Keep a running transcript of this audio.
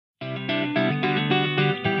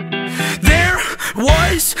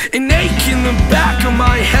was an ache in the back of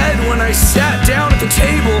my head when I sat down at the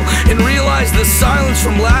table and realized the silence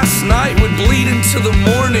from last night would bleed into the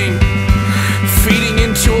morning, feeding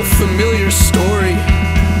into a familiar story.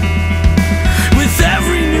 With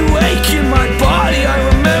every new ache in my body, I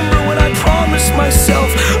remember when I promised myself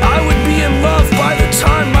I would be in love by the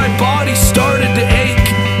time my body started to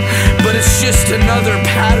ache. But it's just another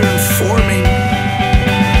pattern forming.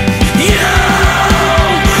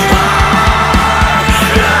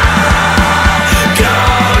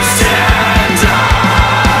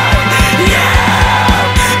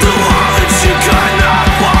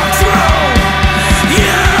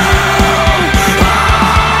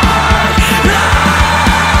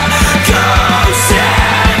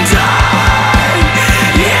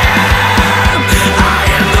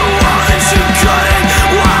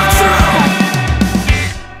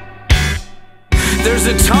 There's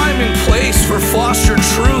a time and place for foster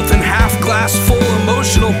truth and half-glass full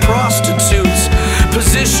emotional prostitutes,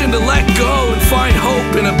 positioned to let go and find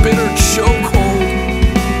hope in a bitter chokehold.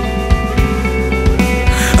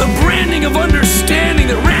 A branding of understanding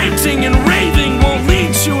that ranting